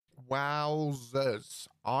Wowzers.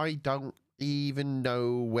 I don't even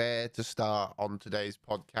know where to start on today's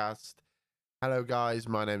podcast. Hello, guys.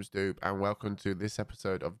 My name's Dupe, and welcome to this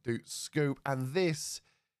episode of Dupe Scoop. And this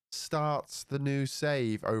starts the new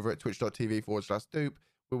save over at twitch.tv/Dupe,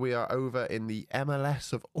 where we are over in the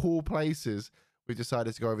MLS of all places. We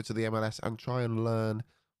decided to go over to the MLS and try and learn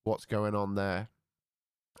what's going on there.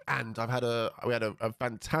 And we had a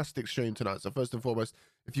fantastic stream tonight. So first and foremost,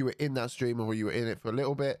 if you were in that stream or you were in it for a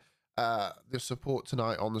little bit, the support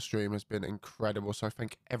tonight on the stream has been incredible. So I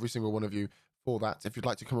thank every single one of you for that. If you'd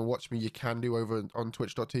like to come and watch me, you can do over on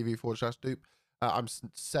twitch.tv/Dupe. I'm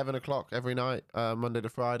 7 o'clock every night, Monday to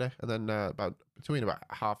Friday, and then between about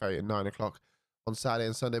 8:30 and 9 o'clock on Saturday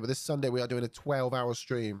and Sunday. But this Sunday we are doing a 12-hour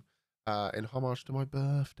stream in homage to my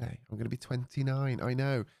birthday. I'm going to be 29. I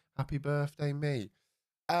know. Happy birthday, me.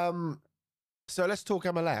 So let's talk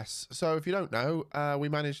MLS. So if you don't know,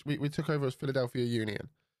 we took over as Philadelphia Union.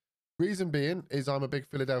 Reason being is I'm a big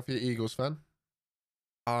Philadelphia Eagles fan.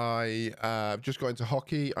 I just got into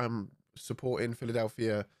hockey. I'm supporting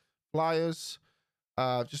Philadelphia Flyers.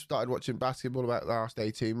 I've just started watching basketball about the last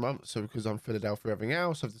 18 months. So because I'm Philadelphia everything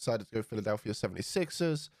else, I've decided to go Philadelphia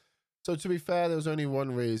 76ers. So to be fair, there was only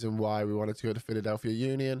one reason why we wanted to go to Philadelphia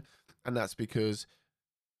Union, and that's because,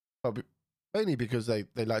 mainly because they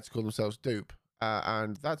like to call themselves Dupe,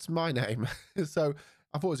 and that's my name. So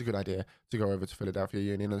I thought it was a good idea to go over to Philadelphia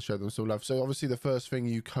Union and show them some love. So obviously the first thing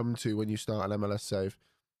you come to when you start an MLS save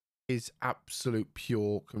is absolute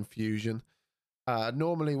pure confusion.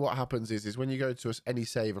 Normally what happens is when you go to any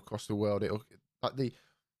save across the world,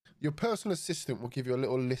 your personal assistant will give you a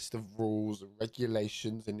little list of rules and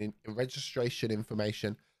regulations and registration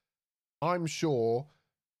information. I'm sure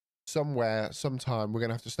somewhere, sometime, we're going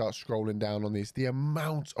to have to start scrolling down on these. The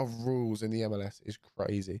amount of rules in the MLS is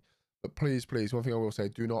crazy. But please, one thing I will say,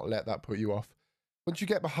 do not let that put you off. Once you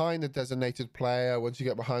get behind the designated player, once you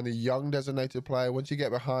get behind the young designated player, once you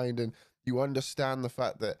get behind and you understand the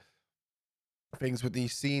fact that things with the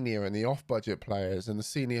senior and the off-budget players and the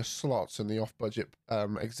senior slots and the off-budget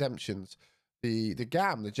exemptions, the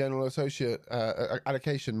GAM, the general associate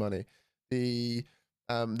allocation money, the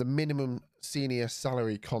minimum senior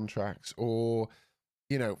salary contracts, or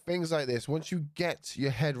things like this. Once you get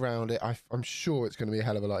your head around it, I'm sure it's going to be a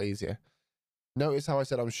hell of a lot easier. Notice how I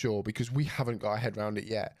said I'm sure, because we haven't got our head around it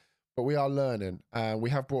yet, but we are learning. We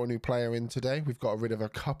have brought a new player in today. We've got rid of a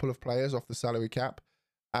couple of players off the salary cap.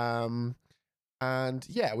 And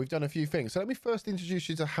yeah, we've done a few things. So let me first introduce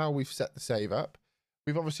you to how we've set the save up.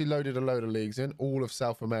 We've obviously loaded a load of leagues in, all of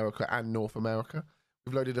South America and North America.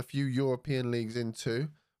 We've loaded a few European leagues in too.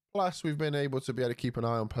 Plus, we've been able to keep an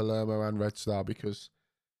eye on Palermo and Red Star because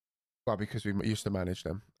we used to manage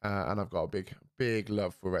them. And I've got a big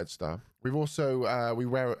love for Red Star. We've also,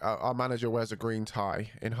 our manager wears a green tie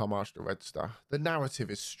in homage to Red Star. The narrative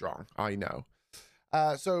is strong, I know.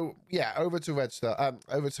 So yeah, over to Red Star.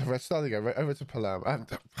 Over to Palermo.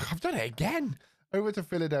 I've done it again. Over to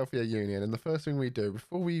Philadelphia Union, and the first thing we do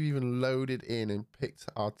before we've even loaded in and picked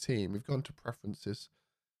our team, we've gone to preferences.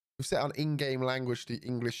 We've set our in-game language to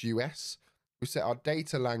English US. We've set our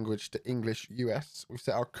data language to English US. We've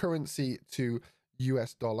set our currency to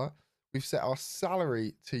US dollar. We've set our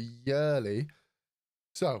salary to yearly.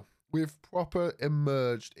 So we've proper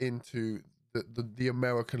emerged into the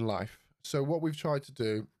American life. So what we've tried to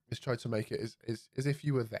do is try to make it is if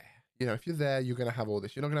you were there. If you're there, you're going to have all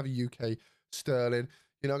this. You're not going to have UK sterling.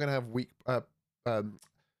 You're not going to have week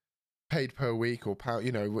paid per week or pound.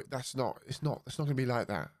 It's not going to be like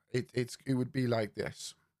that. It would be like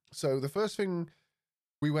this. So the first thing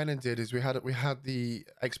we went and did is we had the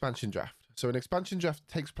expansion draft. So an expansion draft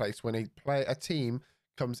takes place when a team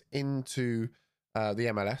comes into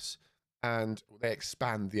the MLS and they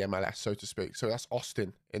expand the MLS, so to speak. So that's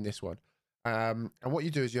Austin in this one. And what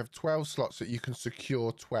you do is you have 12 slots that you can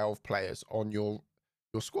secure 12 players on your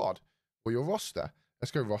squad or your roster.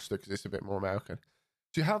 Let's go roster because it's a bit more American.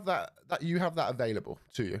 So you have that available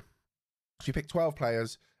to you. So you pick 12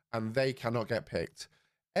 players and they cannot get picked.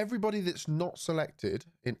 Everybody that's not selected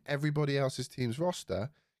in everybody else's team's roster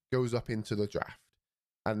goes up into the draft.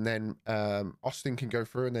 And then Austin can go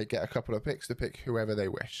through and they get a couple of picks to pick whoever they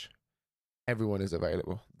wish. Everyone is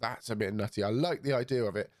available. That's a bit nutty. I like the idea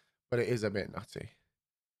of it, but it is a bit nutty.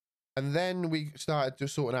 And then we started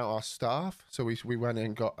just sorting out our staff. So we went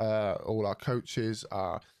and got all our coaches,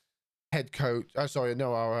 our head coach. How do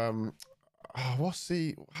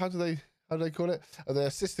they call it? The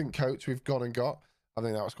assistant coach we've gone and got. I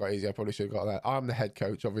think that was quite easy. I probably should have got that. I'm the head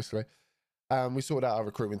coach, obviously. We sorted out our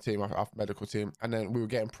recruitment team, our medical team, and then we were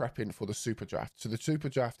getting prepping for the super draft. So the super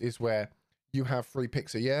draft is where you have 3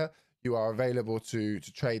 picks a year. You are available to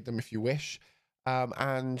trade them if you wish.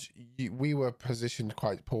 And we were positioned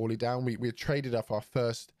quite poorly down. We had traded off our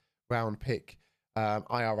first round pick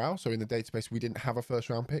IRL. So in the database, we didn't have a first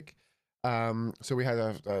round pick. So we had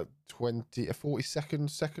a 42nd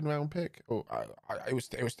second round pick. Or it was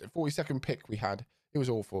a 42nd pick we had. It was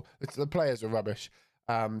awful. The players are rubbish.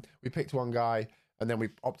 We picked one guy, and then we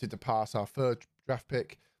opted to pass our third draft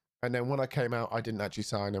pick. And then when I came out, I didn't actually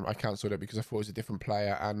sign him. I cancelled it because I thought it was a different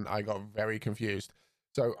player, and I got very confused.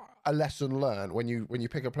 So a lesson learned: when you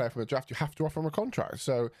pick a player from a draft, you have to offer him a contract.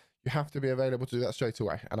 So you have to be available to do that straight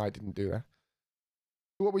away, and I didn't do that.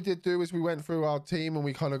 What we did do is we went through our team and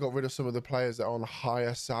we kind of got rid of some of the players that are on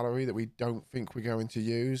higher salary that we don't think we're going to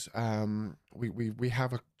use. We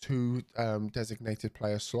have two designated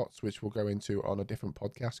player slots, which we'll go into on a different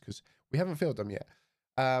podcast because we haven't filled them yet.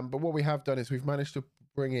 But what we have done is we've managed to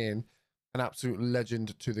bring in an absolute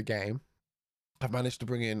legend to the game. I've managed to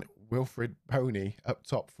bring in Wilfried Bony up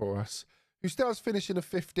top for us, who still has finishing of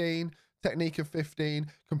 15, technique of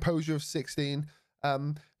 15, composure of 16.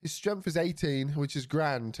 His strength is 18, which is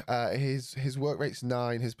grand. His work rate's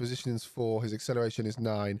 9, his positioning's 4, his acceleration is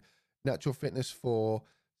 9, natural fitness 4,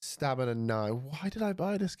 stamina 9. Why did I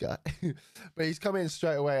buy this guy? But he's come in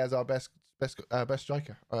straight away as our best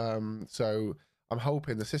striker. So I'm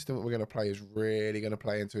hoping the system that we're going to play is really going to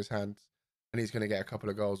play into his hands, and he's going to get a couple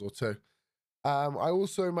of goals or two. I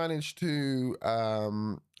also managed to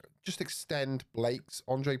just extend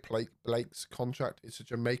Andre Blake's contract. It's a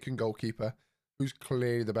Jamaican goalkeeper who's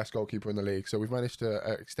clearly the best goalkeeper in the league. So we've managed to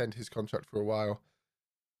extend his contract for a while.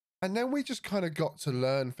 And then we just kind of got to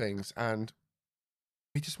learn things, and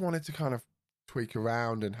we just wanted to kind of tweak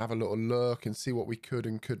around and have a little look and see what we could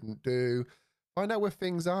and couldn't do. Find out where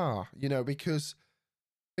things are, because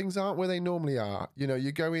things aren't where they normally are.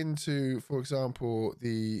 You go into, for example,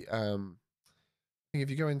 the if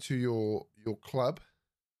you go into your club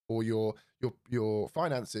or your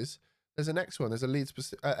finances, there's a next one. There's a league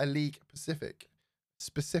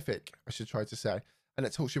specific, I should try to say, and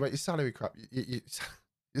it talks you about your salary crap.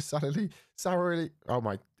 Your salary. Oh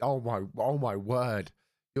my word!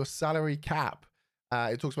 Your salary cap.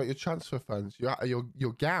 It talks about your transfer funds,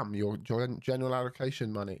 your GAM, your general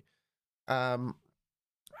allocation money, and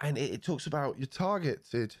it talks about your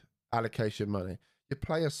targeted allocation money, your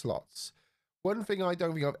player slots. One thing I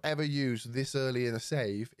don't think I've ever used this early in a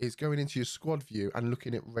save is going into your squad view and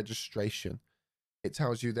looking at registration. It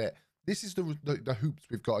tells you that this is the hoops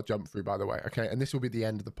we've got to jump through, by the way, okay? And this will be the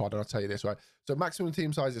end of the pod, and I'll tell you this, right? So maximum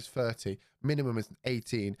team size is 30, minimum is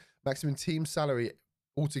 18, maximum team salary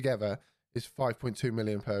altogether is 5.2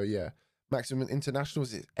 million per year. Maximum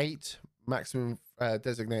internationals is 8, maximum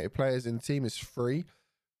designated players in the team is 3,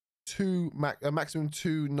 maximum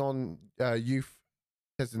 2 non-youth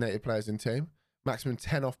designated players in team, maximum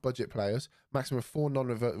 10 off-budget players, maximum 4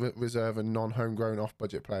 non-reserve and non-homegrown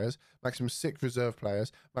off-budget players, maximum 6 reserve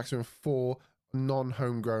players, maximum 4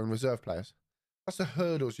 non-homegrown reserve players. That's the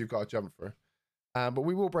hurdles you've got to jump through. But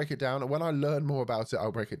we will break it down, and when I learn more about it,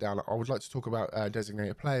 I'll break it down. I would like to talk about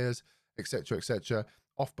designated players, etc.,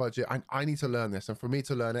 off-budget. I need to learn this, and for me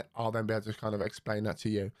to learn it, I'll then be able to kind of explain that to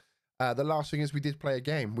you. The last thing is we did play a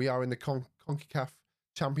game. We are in the CONCACAF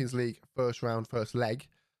Champions League first round, first leg,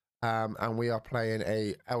 and we are playing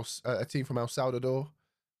a team from El Salvador,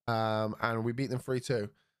 and we beat them 3-2.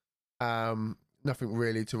 Nothing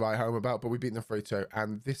really to write home about, but we beat them 3-2,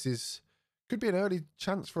 and this could be an early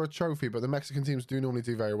chance for a trophy. But the Mexican teams do normally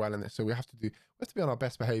do very well in this, so we have to be on our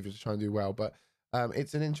best behaviour to try and do well. But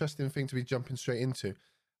it's an interesting thing to be jumping straight into.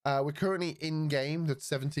 We're currently in game the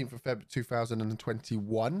 17th of February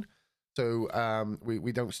 2021. So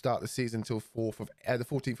we don't start the season until the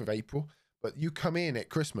 14th of April. But you come in at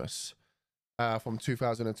Christmas from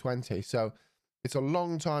 2020. So it's a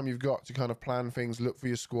long time you've got to kind of plan things, look for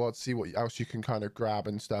your squad, see what else you can kind of grab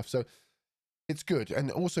and stuff. So it's good.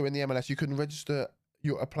 And also in the MLS, you can register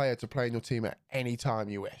a player to play in your team at any time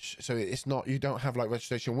you wish. So it's not, you don't have like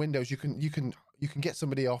registration windows. You can get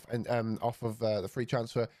somebody off and off of the free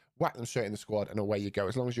transfer, whack them straight in the squad, and away you go.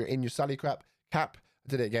 As long as you're in your salary cap. I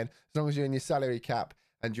did it again. As long as you're in your salary cap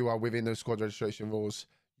and you are within those squad registration rules,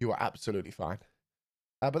 you are absolutely fine.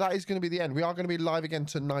 But that is going to be the end. We are going to be live again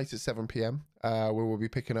tonight at 7 p.m. Where we'll be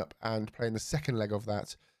picking up and playing the second leg of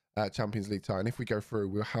that Champions League tie. And if we go through,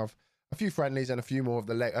 we'll have a few friendlies and a few more of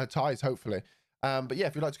the ties, hopefully. But yeah,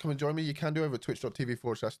 if you'd like to come and join me, you can do over at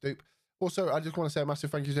twitch.tv/Stoop. Also, I just want to say a massive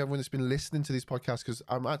thank you to everyone that's been listening to these podcasts, because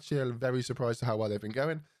I'm actually very surprised at how well they've been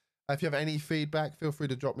going. If you have any feedback, feel free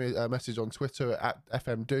to drop me a message on Twitter at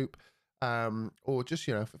FMDoop, or just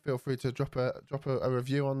feel free to drop a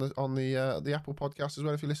review on the Apple Podcast as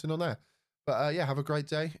well if you listen on there. But yeah, have a great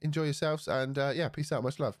day. Enjoy yourselves. And yeah, peace out.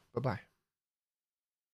 Much love. Bye-bye.